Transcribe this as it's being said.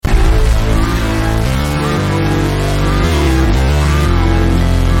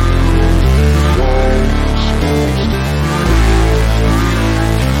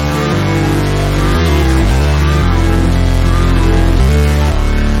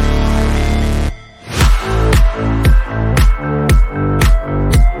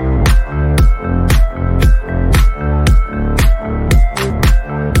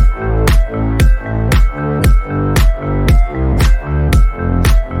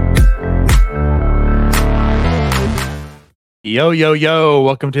Yo, yo, yo.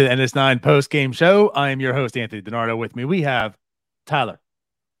 Welcome to the NS9 post-game show. I am your host, Anthony DiNardo. With me, we have Tyler.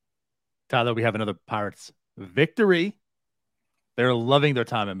 Tyler, we have another Pirates victory. They're loving their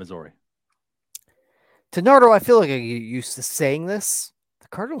time in Missouri. DiNardo, I feel like I get used to saying this. The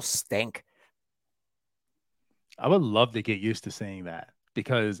Cardinals stink. I would love to get used to saying that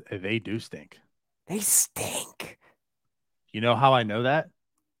because they do stink. They stink. You know how I know that?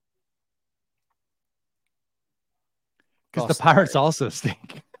 Because the Lost Pirates Pirates. also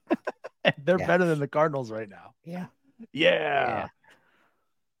stink. And they're Yeah. better than the Cardinals right now. Yeah. Yeah.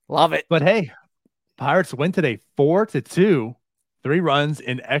 Love it. But hey, Pirates win today 4-2, 3 runs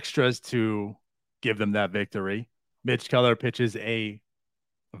in extras to give them that victory. Mitch Keller pitches a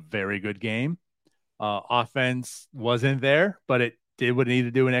very good game. Offense wasn't there, but it did what it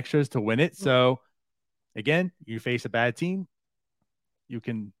needed to do in extras to win it. So again, you face a bad team, you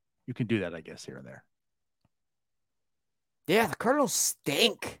can do that, I guess, here and there. Yeah, the Cardinals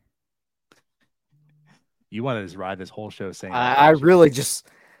stink. You want to just ride this whole show saying I really just,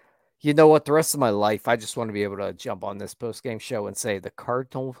 you know what? The rest of my life, I just want to be able to jump on this post-game show and say the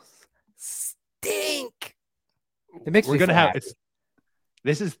Cardinals stink. It makes we're me gonna feel have happy.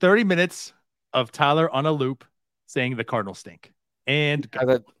 this is 30 minutes of Tyler on a loop saying the Cardinals stink. And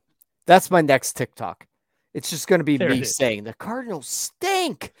That's my next TikTok. It's just going to be There it me is. saying the Cardinals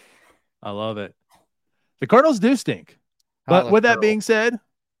stink. I love it. The Cardinals do stink. But with that being said,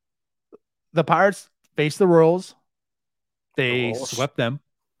 the Pirates face the Royals. They swept them.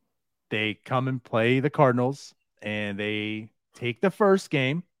 They come and play the Cardinals, and they take the first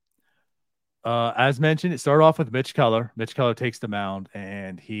game. As mentioned, it started off with Mitch Keller. Mitch Keller takes the mound,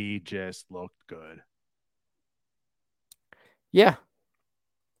 and he just looked good. Yeah.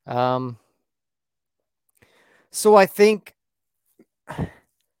 So I think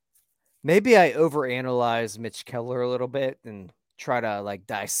maybe I overanalyze Mitch Keller a little bit and try to like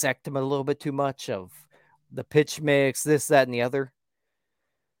dissect him a little bit too much of the pitch mix, this, that, and the other.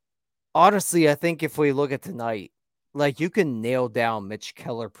 Honestly, I think if we look at tonight, like you can nail down Mitch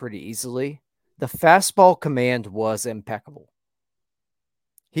Keller pretty easily. The fastball command was impeccable.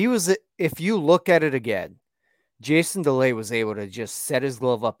 He was, if you look at it again, Jason DeLay was able to just set his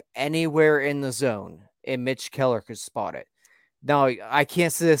glove up anywhere in the zone, and Mitch Keller could spot it. Now, I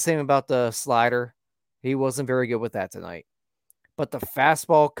can't say the same about the slider. He wasn't very good with that tonight. But the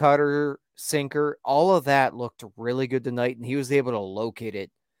fastball, cutter, sinker, all of that looked really good tonight, and he was able to locate it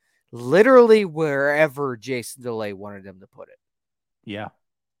literally wherever Jason DeLay wanted him to put it. Yeah.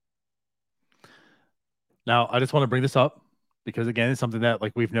 Now, I just want to bring this up because, again, it's something that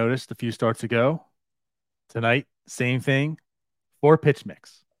like we've noticed a few starts ago. Tonight, same thing. 4 pitch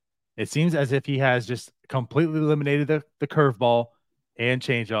mix. It seems as if he has just completely eliminated the curveball and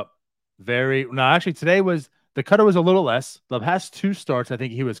changeup. Actually, today was the cutter was a little less. The past 2 starts, I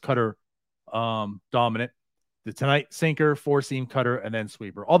think he was cutter dominant. The tonight sinker, 4-seam cutter, and then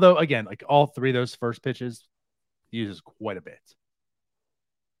sweeper. Although, again, like all 3 of those first pitches, he uses quite a bit.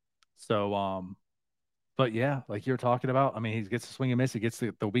 So, but yeah, like you're talking about, I mean, he gets the swing and miss. He gets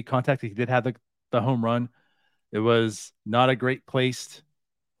the weak contact. He did have the home run. It was not a great placed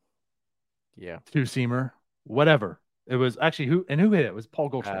 2-seamer, whatever. It was actually who hit it? It was Paul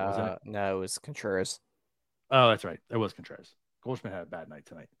Goldschmidt, wasn't it? No, it was Contreras. Oh, that's right. It was Contreras. Goldschmidt had a bad night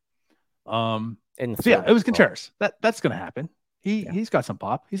tonight. Yeah, it was Contreras. That's gonna happen. He's got some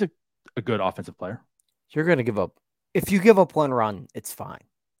pop. He's a good offensive player. You're gonna give up. If you give up 1 run, it's fine.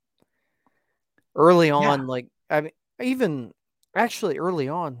 Early on, early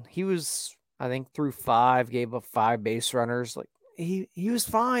on, he was, I think, through 5, gave up 5 base runners. Like he was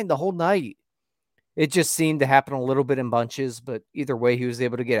fine the whole night. It just seemed to happen a little bit in bunches, but either way, he was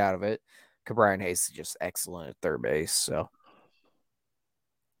able to get out of it. Brian Hayes is just excellent at third base. So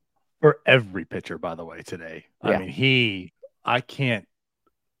for every pitcher, by the way, today. Yeah. I mean,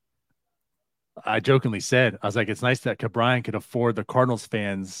 I jokingly said, I was like, it's nice that Cabrian could afford the Cardinals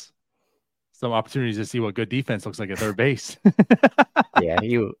fans some opportunities to see what good defense looks like at third base. Yeah,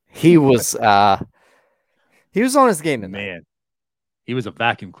 he was on his game tonight. Man, he was a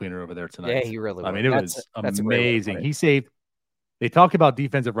vacuum cleaner over there tonight. Yeah, he really was. I mean, it was amazing. They talk about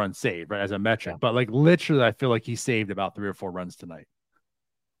defensive runs saved, right, as a metric, but like literally, I feel like he saved about 3 or 4 runs tonight.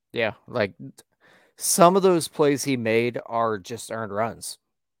 Yeah, like some of those plays he made are just earned runs.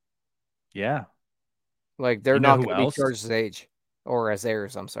 Yeah. Like they're not going to be charged as age or as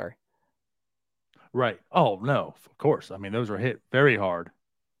errors. I'm sorry. Right. Oh, no, of course. I mean, those were hit very hard.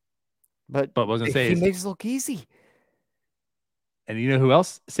 But wasn't saved. He makes it look easy. And you know who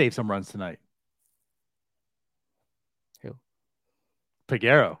else saved some runs tonight? Who?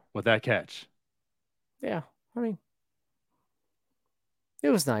 Peguero with that catch. Yeah. I mean, It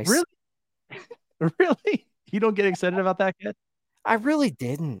was nice. Really? Really? You don't get excited about that kid? I really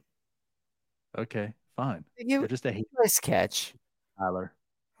didn't. Okay, fine. You You're just a hater, nice catch. Tyler.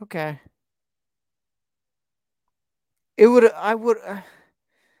 Okay. It would. I would.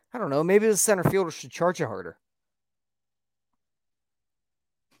 I don't know. Maybe the center fielder should charge you harder.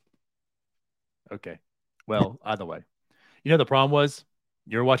 Okay. Well, either way. The problem was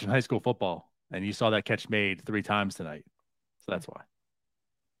you're watching high school football and you saw that catch made 3 times tonight. So that's why.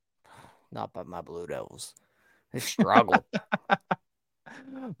 Not by my Blue Devils. They struggle.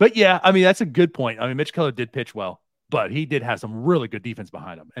 But yeah, I mean, that's a good point. I mean, Mitch Keller did pitch well, but he did have some really good defense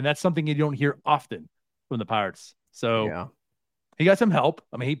behind him. And that's something you don't hear often from the Pirates. So Yeah. he got some help.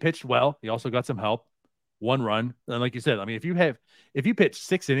 I mean, he pitched well. He also got some help. 1 run. And like you said, I mean, if you pitch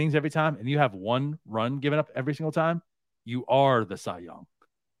 6 innings every time and you have 1 run given up every single time, you are the Cy Young.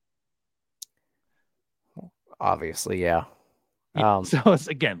 Obviously, yeah. Yeah. So it's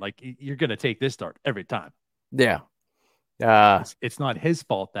again like you're gonna take this start every time. Yeah. It's not his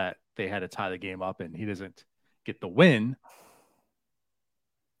fault that they had to tie the game up and he doesn't get the win.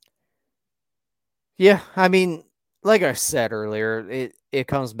 Yeah, I mean, like I said earlier, it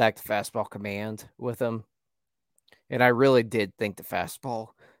comes back to fastball command with him. And I really did think the fastball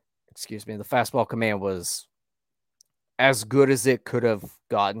command was as good as it could have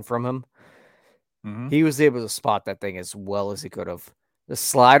gotten from him. Mm-hmm. He was able to spot that thing as well as he could have. The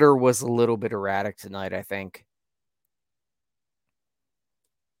slider was a little bit erratic tonight, I think.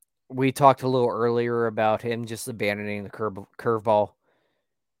 We talked a little earlier about him just abandoning the curveball.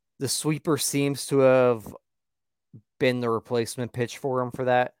 The sweeper seems to have been the replacement pitch for him for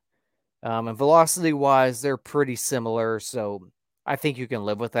that. And velocity wise, they're pretty similar. So I think you can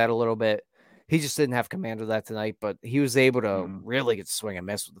live with that a little bit. He just didn't have command of that tonight, but he was able to really get swing and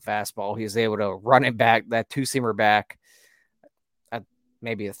miss with the fastball. He was able to run it back, that 2-seamer back at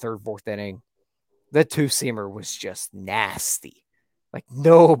maybe the 3rd, 4th inning. That 2-seamer was just nasty. Like,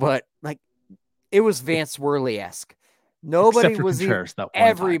 no, but like it was Vance Worley-esque. Nobody was even,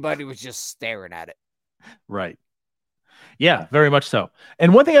 everybody was just staring at it. Right. Yeah, very much so.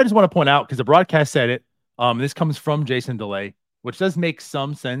 And one thing I just want to point out, because the broadcast said it, this comes from Jason DeLay, which does make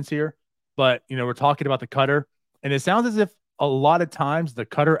some sense here. But, we're talking about the cutter, and it sounds as if a lot of times the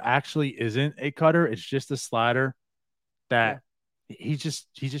cutter actually isn't a cutter. It's just a slider that he's just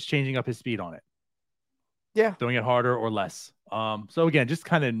changing up his speed on it. Yeah. Doing it harder or less. So again, just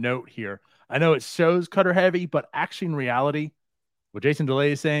kind of note here. I know it shows cutter heavy, but actually in reality, what Jason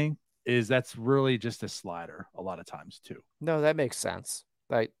DeLay is saying is that's really just a slider a lot of times too. No, that makes sense.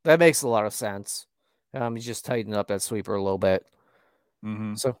 That makes a lot of sense. You just tighten up that sweeper a little bit.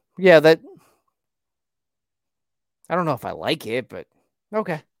 Mm-hmm. So yeah, that I don't know if I like it, but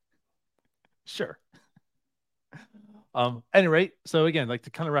okay. Sure. Any rate, so again, like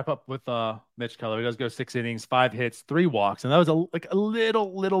to kind of wrap up with Mitch Keller, he does go 6 innings, 5 hits, 3 walks, and that was a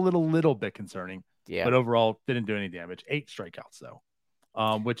little bit concerning. Yeah. But overall, didn't do any damage. 8 strikeouts though,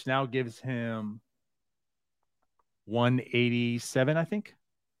 which now gives him 187, I think,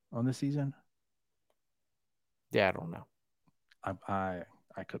 on the season. Yeah, I don't know.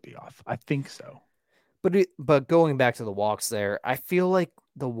 I could be off. I think so. But going back to the walks there, I feel like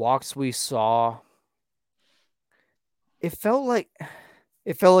the walks we saw, it felt like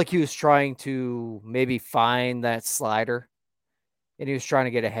he was trying to maybe find that slider, and he was trying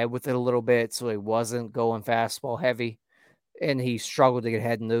to get ahead with it a little bit, so he wasn't going fastball heavy, and he struggled to get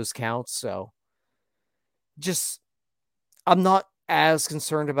ahead in those counts. So I'm not as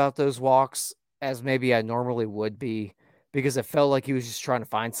concerned about those walks as maybe I normally would be, because it felt like he was just trying to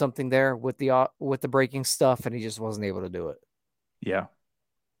find something there with the breaking stuff, and he just wasn't able to do it. Yeah,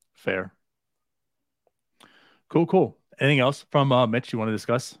 fair. Cool. Anything else from Mitch you want to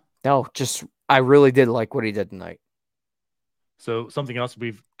discuss? No, just I really did like what he did tonight. So something else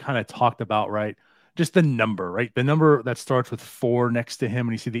we've kind of talked about, right? Just the number, right? The number that starts with 4 next to him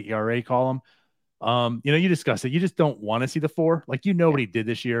when you see the ERA column. You discussed it. You just don't want to see the 4. Like, what he did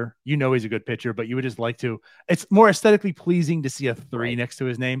this year. He's a good pitcher, but you would just like to. It's more aesthetically pleasing to see a 3 next to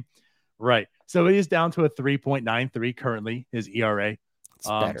his name. Right. So it is down to a 3.93 currently, his ERA. It's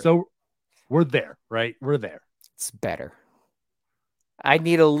better. So we're there, right? We're there. It's better. I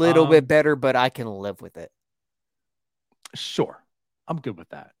need a little bit better, but I can live with it. Sure. I'm good with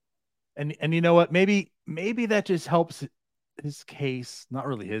that. And you know what? Maybe that just helps his case. Not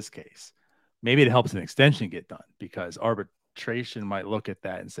really his case. Maybe it helps an extension get done, because arbitration might look at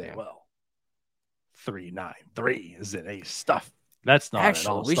that and say, well, 3.93 is an A stuff. That's not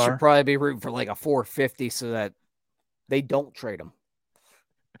actually. An all-star. We should probably be rooting for like a 450 so that they don't trade him.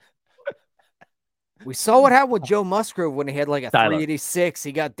 We saw what happened with Joe Musgrove when he had like a Tyler, 386.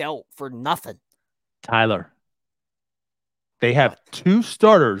 He got dealt for nothing. Tyler, they have What? 2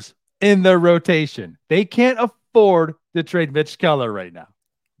 starters in their rotation. They can't afford to trade Mitch Keller right now.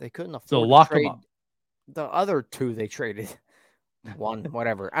 They couldn't So afford to lock him trade up. the other 2 they traded. One,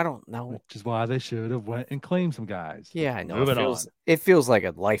 whatever. I don't know. Which is why they should have went and claimed some guys. Yeah, I know. Moving on. It feels like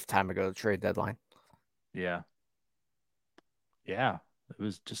a lifetime ago the trade deadline. Yeah. Yeah. It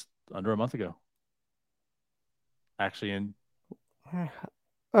was just under a month ago. Actually, in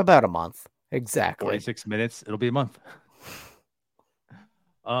About a month. Exactly. 46 minutes, it'll be a month.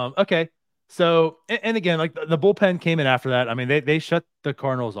 Okay. So, and again, like the bullpen came in after that. I mean, they shut the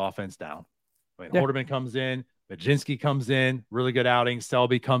Cardinals offense down. I mean, Yeah. Holderman comes in, Majinski comes in, really good outing.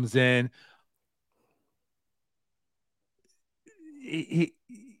 Selby comes in.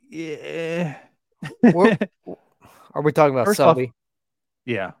 Yeah. What are we talking about First off, Selby?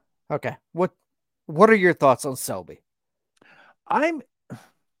 yeah, Okay. What are your thoughts on Selby? I'm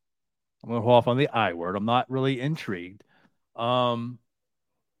I'm gonna hold off on the I word. I'm not really intrigued. Um,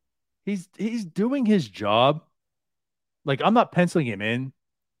 he's doing his job. Like I'm not penciling him in,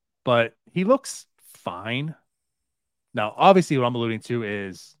 but he looks fine. Now, obviously, what I'm alluding to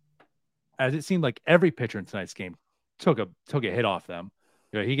is, as it seemed like every pitcher in tonight's game took a hit off them.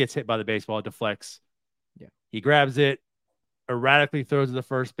 You know, he gets hit by the baseball, it deflects. Yeah. He grabs it, erratically throws it to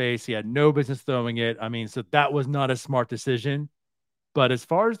first base. He had no business throwing it. I mean, so that was not a smart decision. But as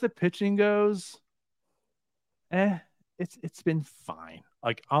far as the pitching goes, eh, it's been fine.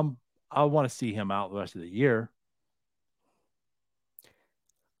 Like I want to see him out the rest of the year.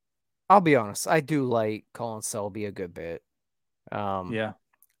 I'll be honest. I do like Colin Selby a good bit. Um, Yeah.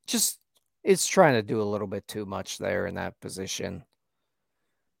 just it's trying to do a little bit too much there in that position.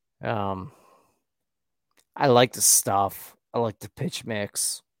 Um, I like the stuff. I like the pitch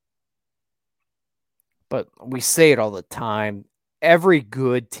mix. But we say it all the time. Every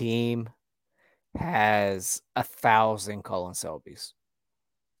good team has 1,000 Colin Selbys.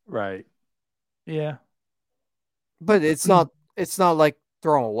 Right. Yeah. But it's not like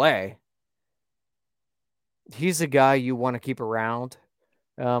throw him away. He's a guy you want to keep around.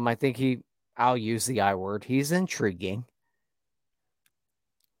 I think I'll use the I word. He's intriguing.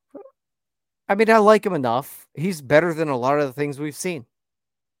 I mean, I like him enough. He's better than a lot of the things we've seen.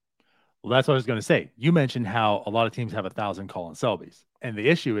 Well, that's what I was going to say. You mentioned how a lot of teams have 1,000 Colin Selby's, and the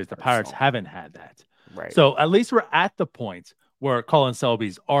issue is the Pirates So, haven't had that. right. So at least we're at the point where Colin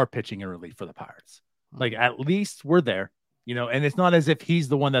Selby's are pitching in relief for the Pirates. Like at least we're there, and it's not as if he's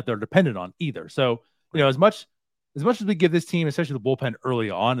the one that they're dependent on either. So, Right. as much as we give this team, especially the bullpen early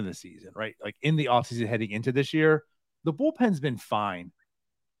on in the season, right? Like in the offseason heading into this year, the bullpen's been fine,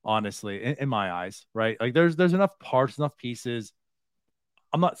 honestly, in my eyes, right? Like there's enough parts, enough pieces.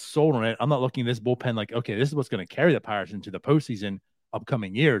 I'm not sold on it. I'm not looking at this bullpen like, okay, this is what's going to carry the Pirates into the postseason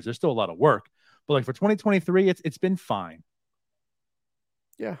upcoming years. There's still a lot of work. But like for 2023, it's been fine.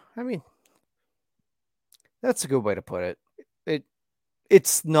 Yeah, I mean, that's a good way to put it.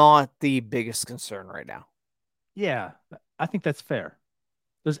 It's not the biggest concern right now. Yeah, I think that's fair.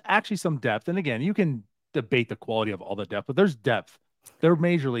 There's actually some depth. And again, you can debate the quality of all the depth, but there's depth. They're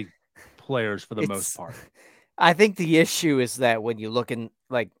major league players for the most part. I think the issue is that when you look in,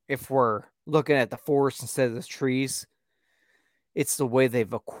 like, if we're looking at the forest instead of the trees, it's the way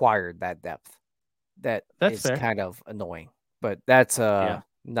they've acquired that depth that That's is fair. kind of annoying. But that's Yeah,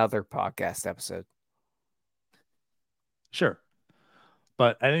 another podcast episode. sure.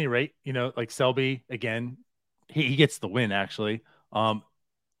 But at any rate, like Selby, again, he gets the win, actually.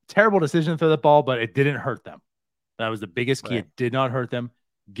 Terrible decision to throw the ball, but it didn't hurt them. That was the biggest key. Right. It did not hurt them.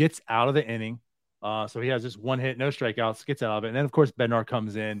 Gets out of the inning. So he has just one hit, no strikeouts, gets out of it. And then, of course, Bednar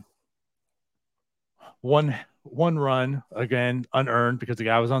comes in. One run, again, unearned because the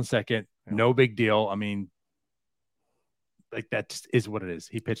guy was on second. Yeah. No big deal. I mean, like that just is what it is.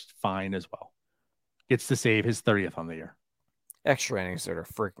 He pitched fine as well. Gets to save his 30th on the year. Extra innings are a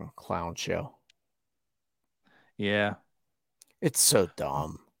freaking clown show. Yeah. It's so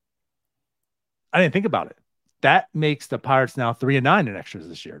dumb. I didn't think about it. That makes the Pirates now 3-9 in extras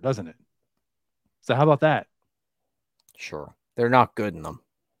this year, doesn't it? So how about that? Sure. They're not good in them.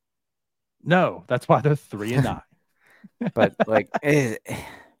 No, that's why they're 3-9. But like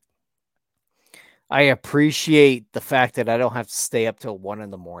I appreciate the fact that I don't have to stay up till 1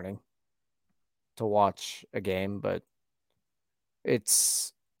 a.m. to watch a game, but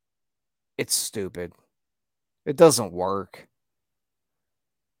it's stupid. It doesn't work.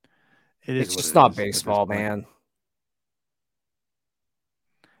 It is It's what just it not is at this baseball, point. man.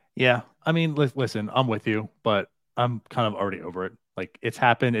 Yeah. I mean, listen, I'm with you, but I'm kind of already over it. Like it's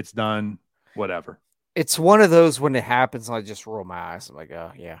happened, it's done, whatever. it's one of those when it happens, I just roll my eyes. I'm like,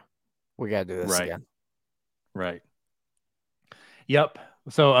 oh yeah, we gotta do this Right. again. Right. Yep.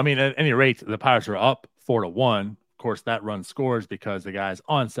 So I mean, at any rate, the Pirates are up 4-1. Of course, that run scores because the guy's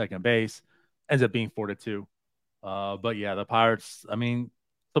on second base, ends up being 4-2. But yeah, the Pirates, I mean,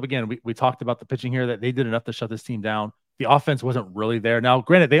 so again, we talked about the pitching here that they did enough to shut this team down. The offense wasn't really there. Now,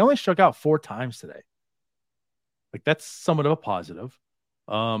 granted, they only struck out 4 times today. Like that's somewhat of a positive.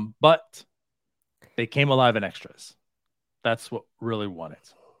 But they came alive in extras. That's what really won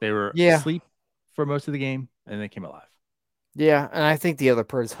it. They were Yeah, asleep for most of the game and they came alive. yeah, and I think the other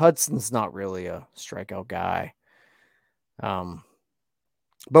part is Hudson's not really a strikeout guy. Um,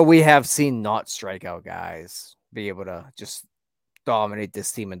 but we have seen not strikeout guys be able to just dominate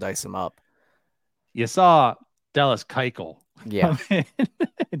this team and dice them up. You saw Dallas Keuchel Yeah, come in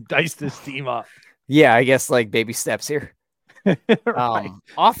and dice this team up. yeah, I guess like baby steps here. Right. Speaking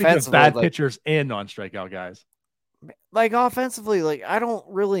of Offensively, bad pitchers and non-strikeout guys. offensively, I don't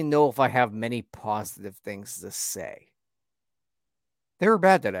really know if I have many positive things to say. They were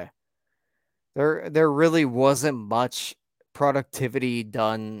bad today. There really wasn't much productivity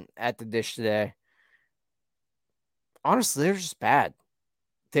done at the dish today. Honestly, they're just bad.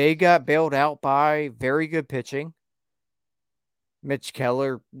 They got bailed out by very good pitching. Mitch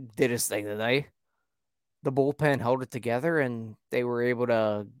Keller did his thing today. The bullpen held it together, and they were able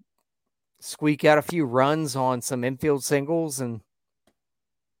to squeak out a few runs on some infield singles and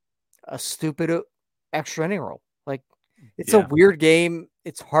a stupid extra inning roll. Like, it's a Yeah. weird game.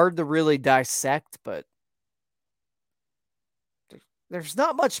 It's hard to really dissect, but there's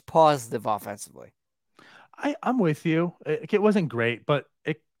not much positive offensively. I'm with you. It wasn't great, but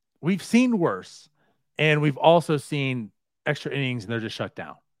we've seen worse. And we've also seen extra innings and they're just shut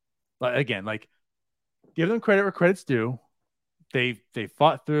down. But again, like give them credit where credit's due. They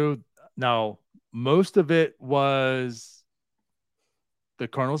fought through. Now, most of it was the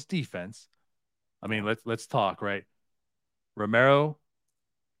Cardinals defense. I mean, let's talk, right? Romero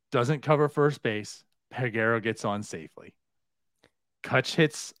doesn't cover first base. Peguero gets on safely. Kutch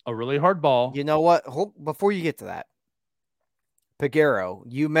hits a really hard ball. You know what? Before you get to that, Peguero,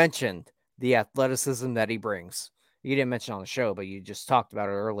 you mentioned the athleticism that he brings. You didn't mention on the show, but you just talked about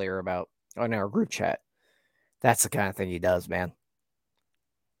it earlier about on our group chat. That's the kind of thing he does, man.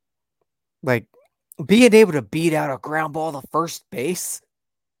 Like being able to beat out a ground ball to first base.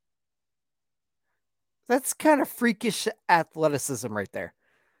 That's kind of freakish athleticism right there.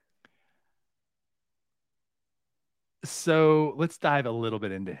 So let's dive a little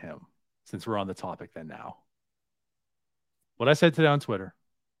bit into him since we're on the topic then now. What I said today on Twitter,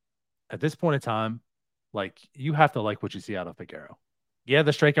 at this point in time, like you have to like what you see out of Peguero. Yeah,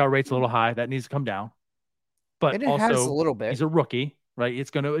 the strikeout rate's a little high. That needs to come down. But And it has a also, little bit. he's a rookie, right?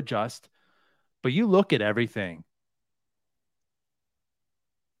 It's going to adjust. But you look at everything.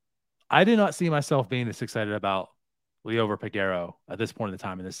 I did not see myself being this excited about Liover Peguero at this point in the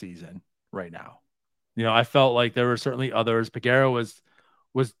time in the season right now. You know, I felt like there were certainly others. Peguero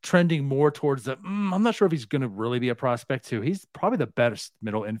was trending more towards the. I'm not sure if he's going to really be a prospect too. He's probably the best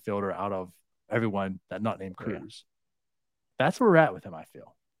middle infielder out of everyone that not named Cruz. Yeah. That's where we're at with him. I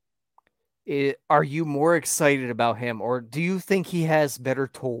feel. Are you more excited about him, or do you think he has better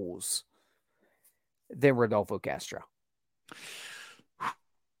tools than Rodolfo Castro?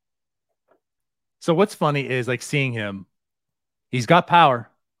 So what's funny is like seeing him. He's got power.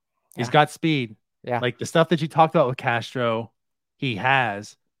 He's got speed. Yeah. Like the stuff that you talked about with Castro, he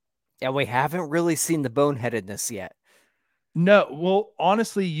has. And we haven't really seen the boneheadedness yet. No, well,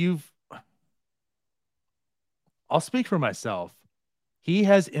 honestly, I'll speak for myself. He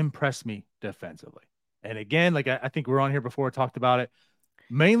has impressed me defensively. And again, like I think we were on here before, talked about it.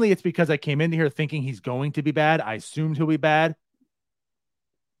 Mainly it's because I came into here thinking he's going to be bad. I assumed he'll be bad.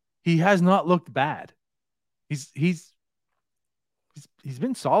 He has not looked bad. He's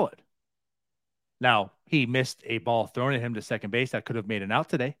been solid. Now, he missed a ball thrown at him to second base that could have made an out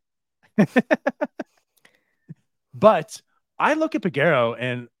today. But I look at Peguero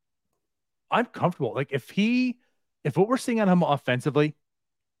and I'm comfortable. Like if what we're seeing on him offensively,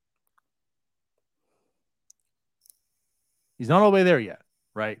 he's not all the way there yet,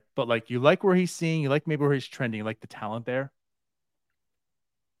 right? But like you like where he's seeing, you like maybe where he's trending, you like the talent there.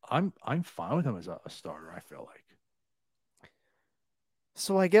 I'm fine with him as a starter, I feel like.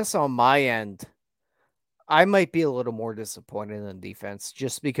 So I guess on my end, I might be a little more disappointed in defense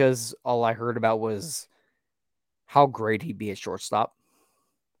just because all I heard about was how great he'd be at shortstop.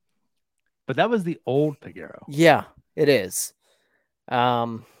 But that was the old Peguero. Yeah, it is.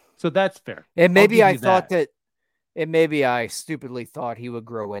 So that's fair. And maybe I thought that, and maybe I stupidly thought he would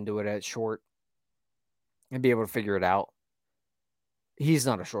grow into it at short. and be able to figure it out. He's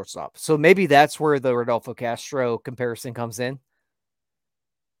not a shortstop. So maybe that's where the Rodolfo Castro comparison comes in.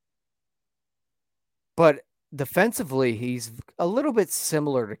 But defensively, he's a little bit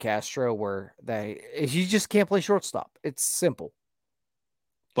similar to Castro, where you just can't play shortstop. It's simple.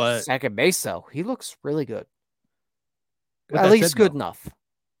 But Second base, though, he looks really good. with At that said, least good though, enough.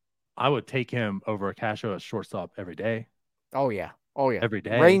 I would take him over a Castro as shortstop every day. Oh yeah. Oh yeah. Every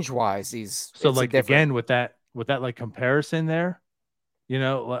day. Range wise, So it's a like different. again with that like comparison there,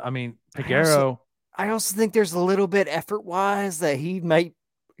 I mean, I also Peguero. I also think there's a little bit effort wise that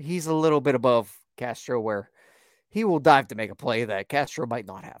he's a little bit above Castro, where he will dive to make a play that Castro might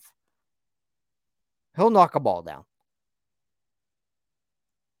not have. He'll knock a ball down.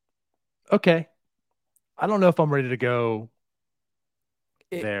 Okay. I don't know if I'm ready to go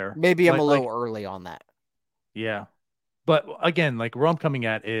there. Maybe I'm a Like little early on that. yeah. But again, like where I'm coming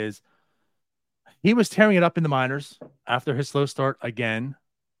at is he was tearing it up in the minors after his slow start again.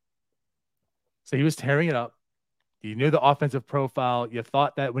 So he was tearing it up. You knew the offensive profile. You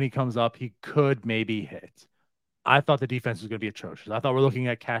thought that when he comes up, he could maybe hit. I thought the defense was going to be atrocious. I thought we're looking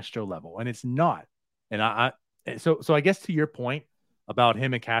at Castro level, and it's not. And so I guess to your point about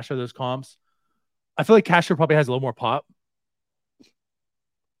him and Castro, those comps, I feel like Castro probably has a little more pop,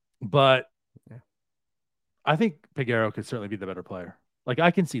 but Yeah. I think Peguero could certainly be the better player. Like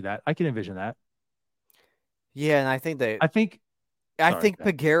I can see that. I can envision that. Yeah, and I think I think. Sorry.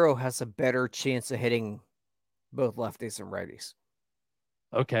 Peguero has a better chance of hitting both lefties and righties.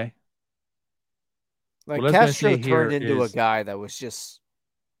 Okay. Like What I was going to Castro say turned here into a is guy that was just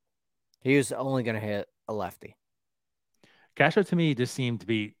he was only going to hit a lefty. Castro to me just seemed to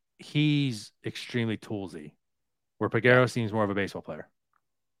be he's extremely toolsy, where Yeah, Peguero seems more of a baseball player.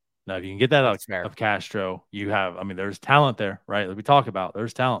 Now, if you can get that out that's fair. of Castro, you have, I mean, there's talent there, right? Like we talk about,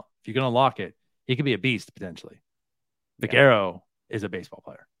 there's talent. If you're going to lock it, he could be a beast potentially. Yeah. Peguero is a baseball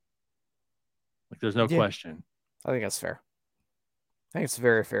player. Like there's no Yeah, question. I think that's fair. I think it's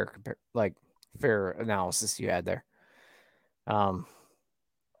very fair, fair analysis you had there. But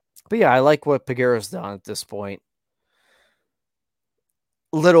yeah, I like what Peguero's done at this point.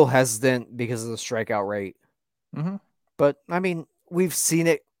 Little hesitant because of the strikeout rate, Mm-hmm. but I mean, we've seen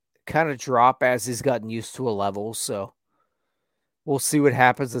it kind of drop as he's gotten used to a level. So we'll see what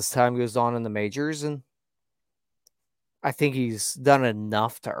happens as time goes on in the majors, and I think he's done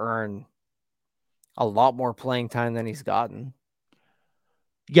enough to earn a lot more playing time than he's gotten.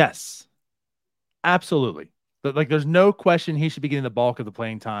 Yes, absolutely. But like there's no question he should be getting the bulk of the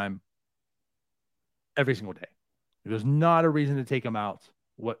playing time every single day. There's not a reason to take him out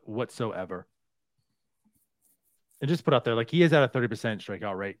whatsoever. And just put out there, like he is at a 30%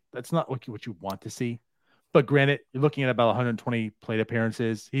 strikeout rate. That's not what you want to see. But granted, you're looking at about 120 plate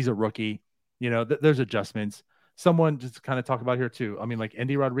appearances. He's a rookie. There's adjustments. Someone just kind of talk about here too. I mean, like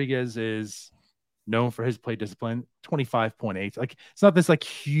Andy Rodriguez is known for his play discipline, 25.8. Like it's not this like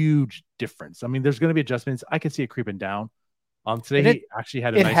huge difference. I mean, there's going to be adjustments. I can see it creeping down. Today And he actually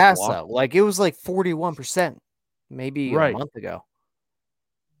had a it nice has walk. though. Like it was like 41%, maybe a Right. month ago.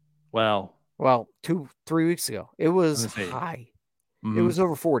 Well, 3 weeks ago. It I'm was gonna say, high. It mm-hmm. was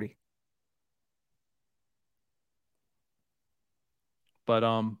over 40. But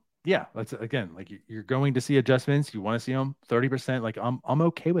yeah, that's again like you're going to see adjustments. You want to see them 30%. Like I'm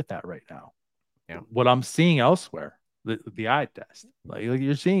okay with that right now. Yeah. What I'm seeing elsewhere, the eye test, like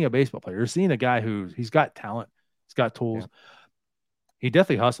you're seeing a baseball player, you're seeing a guy he's got talent, he's got tools. Yeah. He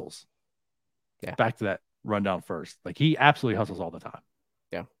definitely hustles. Yeah. Back to that rundown first. Like he absolutely hustles all the time.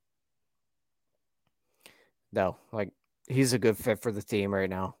 Yeah. No, like he's a good fit for the team right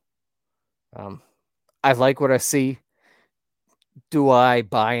now. I like what I see. Do I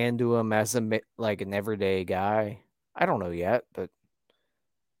buy into him as like an everyday guy? I don't know yet, but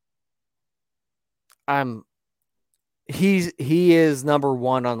I'm he is number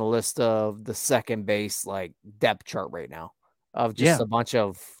one on the list of the second base like depth chart right now of just Yeah. a bunch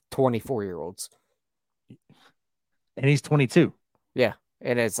of 24-year-olds. And he's 22. Yeah.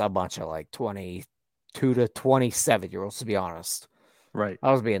 And it's a bunch of like 22 to 27-year-olds, to be honest. Right.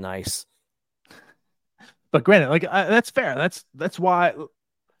 I was being nice. But granted, like that's fair. That's why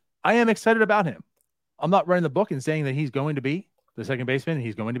I am excited about him. I'm not writing the book and saying that he's going to be the second baseman.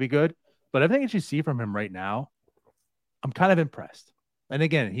 He's going to be good. But everything that you see from him right now, I'm kind of impressed. And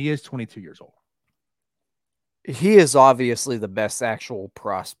again, he is 22 years old. He is obviously the best actual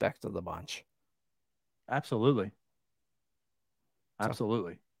prospect of the bunch. Absolutely.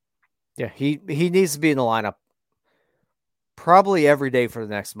 Absolutely. So, yeah, he needs to be in the lineup probably every day for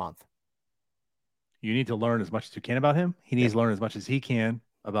the next month. You need to learn as much as you can about him. He needs to learn as much as he can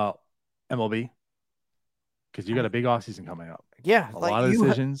about MLB. because you got a big offseason coming up. Yeah, A like lot of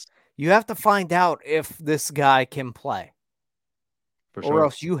decisions. you have to find out if this guy can play, For or sure.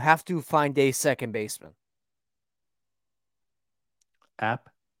 else you have to find a second baseman.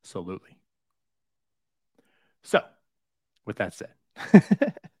 Absolutely. So, with that said,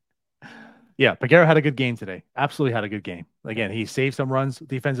 yeah, Peguero had a good game today. Absolutely had a good game. Again, he saved some runs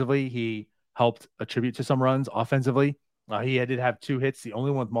defensively. He helped attribute to some runs offensively. He did have 2 hits. The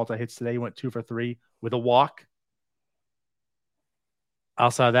only one with multi hits today. He went 2 for 3 with a walk.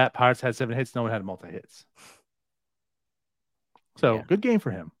 Outside of that, Pirates had 7 hits. No one had multi hits. So Yeah. good game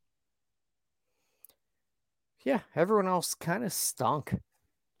for him. Yeah, everyone else kind of stunk.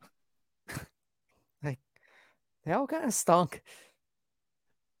 Like they all kind of stunk.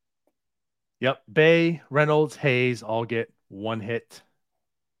 Yep. Bay, Reynolds, Hayes all get 1 hit.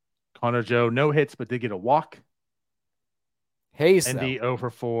 Connor Joe, no hits, but did get a walk. Hayes, Endy though. 0 for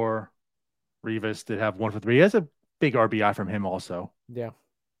 4. Rivas did have 1 for 3. He has a big RBI from him also. Yeah.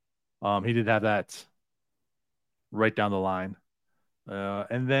 He did have that right down the line.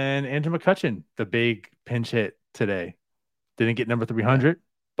 And then Andrew McCutchen, the big pinch hit today. Didn't get number 300,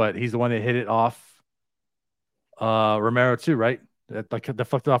 but he's the one that hit it off Romero too, right? That like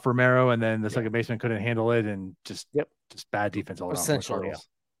deflected off Romero, and then the second baseman couldn't handle it, and just bad defense all around for the Cardinals.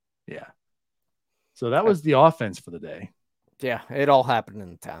 Yeah. So that was the offense for the day. Yeah, it all happened in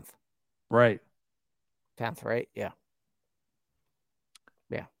the 10th. Right. 10th, right? Yeah.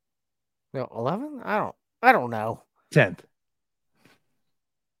 Yeah. No, 11? I don't know. 10th.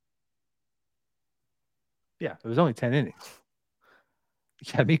 Yeah, it was only 10 innings.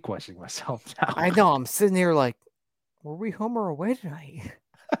 You had me questioning myself now. I know. I'm sitting here like, were we home or away tonight?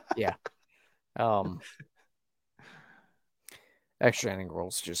 Yeah. Extra inning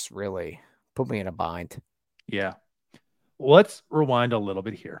rules just really put me in a bind. Yeah. Let's rewind a little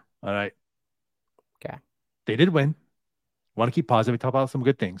bit here. All right. Okay. They did win. Want to keep positive. We talk about some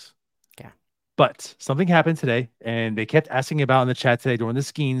good things. Okay. But something happened today, and they kept asking about in the chat today during the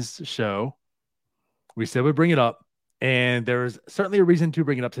Skeens show. We said we'd bring it up, and there's certainly a reason to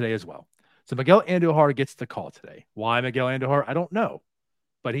bring it up today as well. So Miguel Andujar gets the call today. Why Miguel Andujar? I don't know,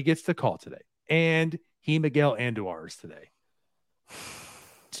 but he gets the call today. And he Miguel Andujars today.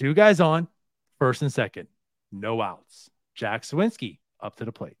 2 guys on, first and second, no outs. Jack Sawinski up to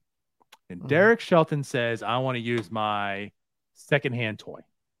the plate. And Derek Shelton says, I want to use my secondhand toy.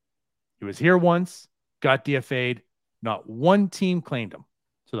 He was here once, got DFA'd. Not one team claimed him.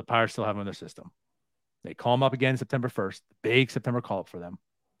 So the Pirates still have him in their system. They call him up again September 1st. Big September call up for them.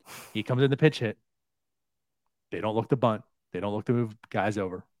 He comes in the pitch hit. They don't look to bunt. They don't look to move guys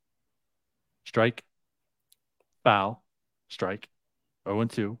over. Strike, foul, strike,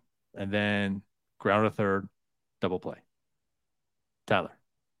 0-2, and then ground to third, double play. Tyler,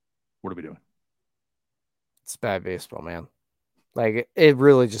 what are we doing? It's bad baseball, man. Like it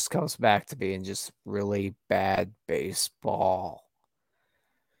really just comes back to being just really bad baseball.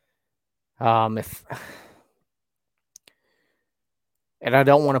 If and I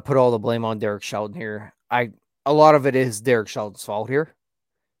don't want to put all the blame on Derek Shelton here. A lot of it is Derek Shelton's fault here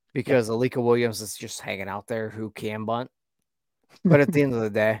because Alika Williams is just hanging out there who can bunt. But at the end of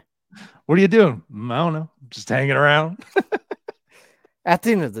the day, what are you doing? I don't know. Just hanging around. At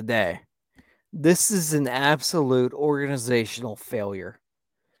the end of the day, this is an absolute organizational failure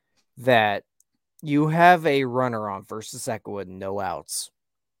that you have a runner on first and second with no outs.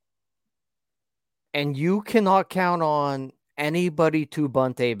 And you cannot count on anybody to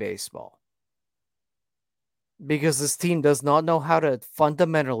bunt a baseball. Because this team does not know how to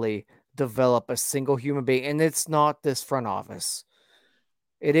fundamentally develop a single human being. And it's not this front office.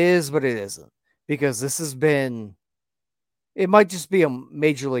 It is, but it isn't. Because this has been... It might just be a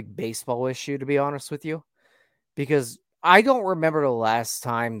Major League Baseball issue, to be honest with you. Because I don't remember the last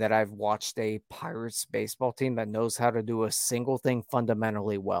time that I've watched a Pirates baseball team that knows how to do a single thing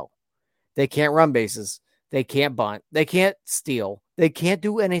fundamentally well. They can't run bases. They can't bunt. They can't steal. They can't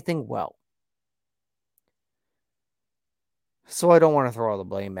do anything well. So I don't want to throw all the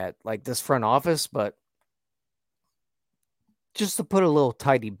blame at like this front office, but just to put a little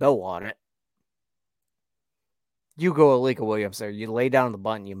tidy bow on it, you go Alika Williams there. You lay down the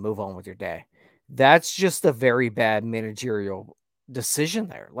bunt and you move on with your day. That's just a very bad managerial decision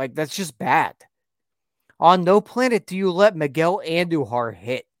there. Like, that's just bad. On no planet do you let Miguel Andujar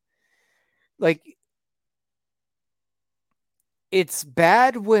hit. Like, it's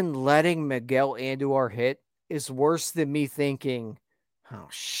bad when letting Miguel Andujar hit is worse than me thinking, oh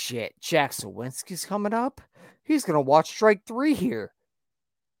shit, Jack Sawinski's coming up. He's going to watch strike 3 here.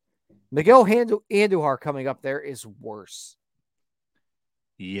 Miguel Andujar coming up there is worse.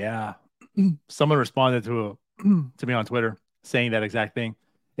 Yeah. someone responded to me on Twitter saying that exact thing.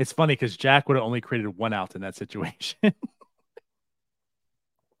 It's funny because Jack would have only created one out in that situation.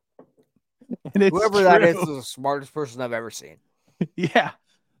 And it's Whoever that is true. the smartest person I've ever seen. Yeah.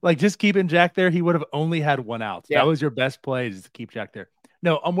 Like just keeping Jack there, he would have only had one out. Yeah. That was your best play, is to keep Jack there.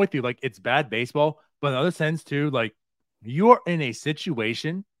 No, I'm with you. Like it's bad baseball, but in other sense too, like you're in a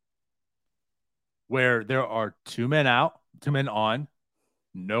situation where there are two men out, two men on,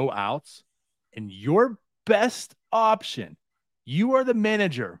 no outs, and your best option, you are the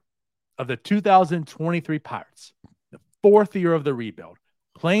manager of the 2023 Pirates, the fourth year of the rebuild,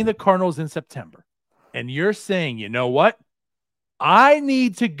 playing the Cardinals in September. And you're saying, you know what? I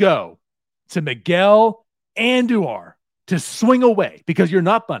need to go to Miguel Andujar to swing away because you're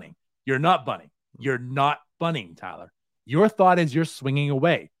not bunting. You're not bunting. You're not bunting, Tyler. Your thought is you're swinging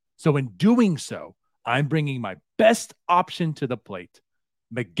away. So in doing so, I'm bringing my best option to the plate,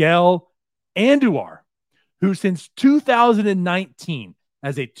 Miguel Andujar, who since 2019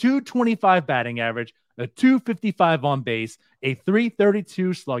 has a 225 batting average, a 255 on base, a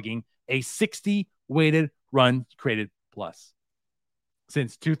 332 slugging, a 60 weighted run created plus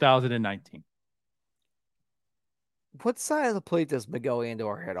since 2019. What side of the plate does Miguel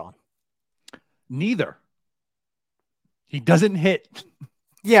Andujar hit on? Neither. He doesn't hit.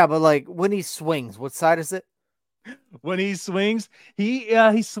 Yeah, but like when he swings, what side is it? When he swings,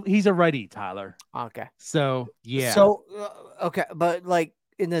 he's a righty, Tyler. Okay. So yeah. So okay, but like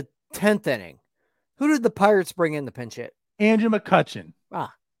in the 10th inning, who did the Pirates bring in the pinch hit? Andrew McCutchen.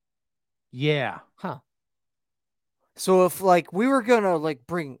 Ah. Yeah. Huh. So if like we were gonna like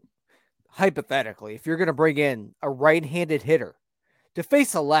bring, hypothetically, if you're gonna bring in a right-handed hitter to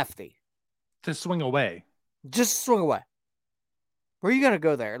face a lefty, to swing away, just swing away. Where are you gonna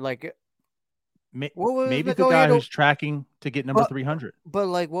go there? Like, what was maybe Miguel the guy Andujar? who's tracking to get number 300. But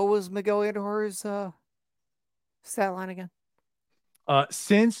like, what was Miguel Andujar's stat line again?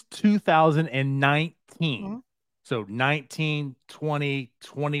 Since 2019. Mm-hmm. So 19, 20,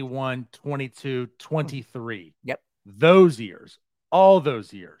 21, 22, 23. Yep. Those years, all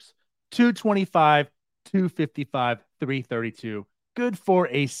those years, 225, 255, 332. Good for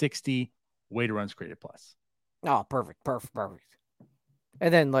a 60 weighted runs created plus. Oh, perfect.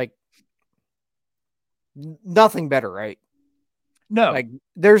 And then like nothing better, right? No. Like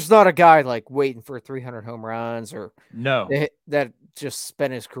there's not a guy like waiting for 300 home runs or no that just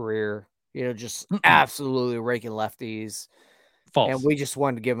spent his career, just absolutely raking lefties. False. And we just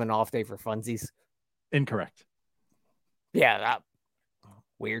wanted to give him an off day for funsies. Incorrect. Yeah, that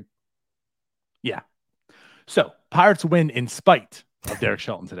weird. Yeah. So Pirates win in spite of Derek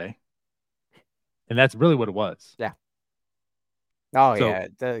Shelton today. And that's really what it was. Yeah. Oh, so,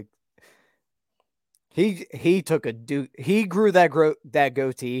 yeah. He took he grew that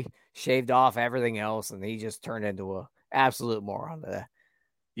goatee, shaved off everything else, and he just turned into a absolute moron today.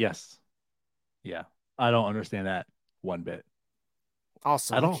 Yes. Yeah. I don't understand that one bit.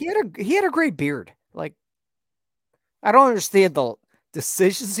 Also, like, he had a great beard. Like, I don't understand the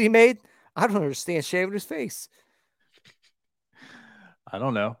decisions he made. I don't understand shaving his face. I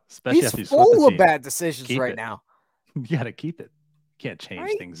don't know. Especially he's full of bad decisions right now. You got to keep it. You can't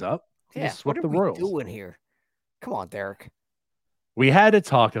change things up. You just swept the Royals. What are we doing here? Come on, Derek. We had to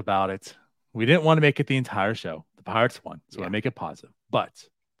talk about it. We didn't want to make it the entire show. The Pirates won, so I make it positive. But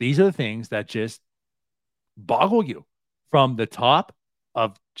these are the things that just boggle you, from the top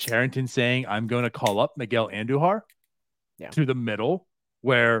of Cherington saying, I'm going to call up Miguel Andujar, to the middle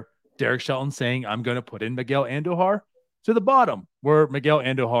where Derek Shelton saying, I'm going to put in Miguel Andujar, to the bottom where Miguel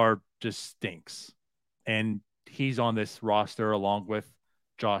Andujar just stinks. And he's on this roster along with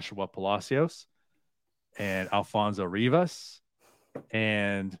Joshua Palacios and Alfonso Rivas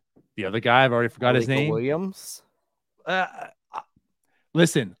and the other guy, I've already forgot his name. Williams.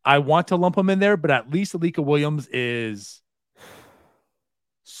 Listen, I want to lump him in there, but at least Alika Williams is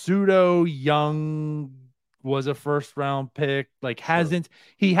pseudo young, was a first round pick. Like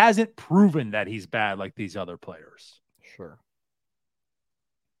he hasn't proven that he's bad like these other players. Sure.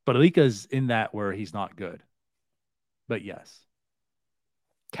 But Alika's in that where he's not good. But yes.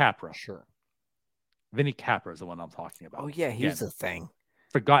 Capra. Sure. Vinny Capra is the one I'm talking about. Oh, yeah, he's a thing.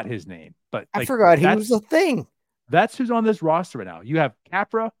 Forgot his name, but I forgot he was a thing. That's who's on this roster right now. You have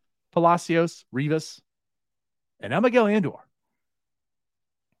Capra, Palacios, Rivas, and Miguel Andujar.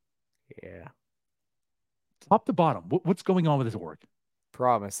 Yeah. Top to bottom, what's going on with this org?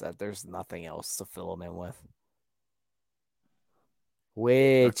 Promise that there's nothing else to fill him in with.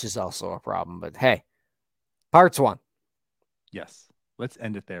 Which is also a problem, but hey, Pirates won. Yes. Let's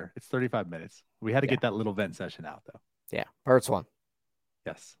end it there. It's 35 minutes. We had to get that little vent session out, though. Yeah. Pirates won.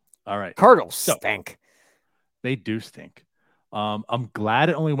 Yes. All right. Cardinals So stink. they do stink. I'm glad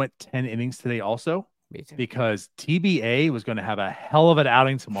it only went 10 innings today, also, Me too. because TBA was going to have a hell of an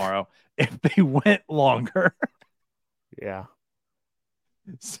outing tomorrow if they went longer. Yeah.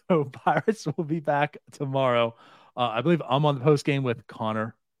 So Pirates will be back tomorrow. I believe I'm on the post game with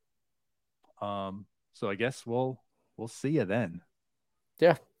Connor. So I guess we'll see you then.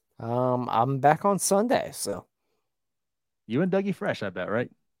 Yeah. I'm back on Sunday, so You and Dougie Fresh, I bet,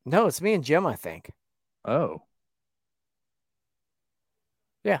 right? no, it's me and Jim, I think. Oh,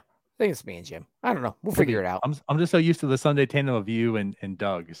 Yeah. I think it's me and Jim. I don't know. We'll could figure be. it out. I'm just so used to the Sunday tandem of you and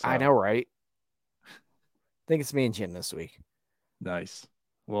Doug. I So know, right? I think it's me and Jim this week. nice.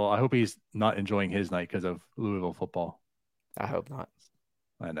 Well, I hope he's not enjoying his night because of Louisville football. I hope not.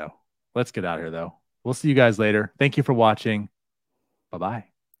 I know. Let's get out of here though. We'll see you guys later. Thank you for watching. Bye bye.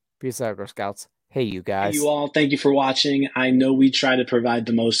 Peace out, Girl Scouts. Hey, you Hey, guys. you all, thank you for watching. I know we try to provide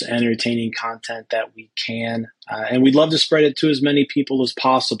the most entertaining content that we can, and we'd love to spread it to as many people as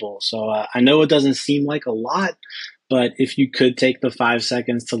possible. So I know it doesn't seem like a lot, but if you could take the 5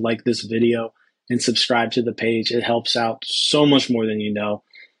 seconds to like this video and subscribe to the page, it helps out so much more than you know.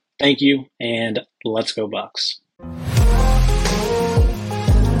 Thank you, and let's go Bucks.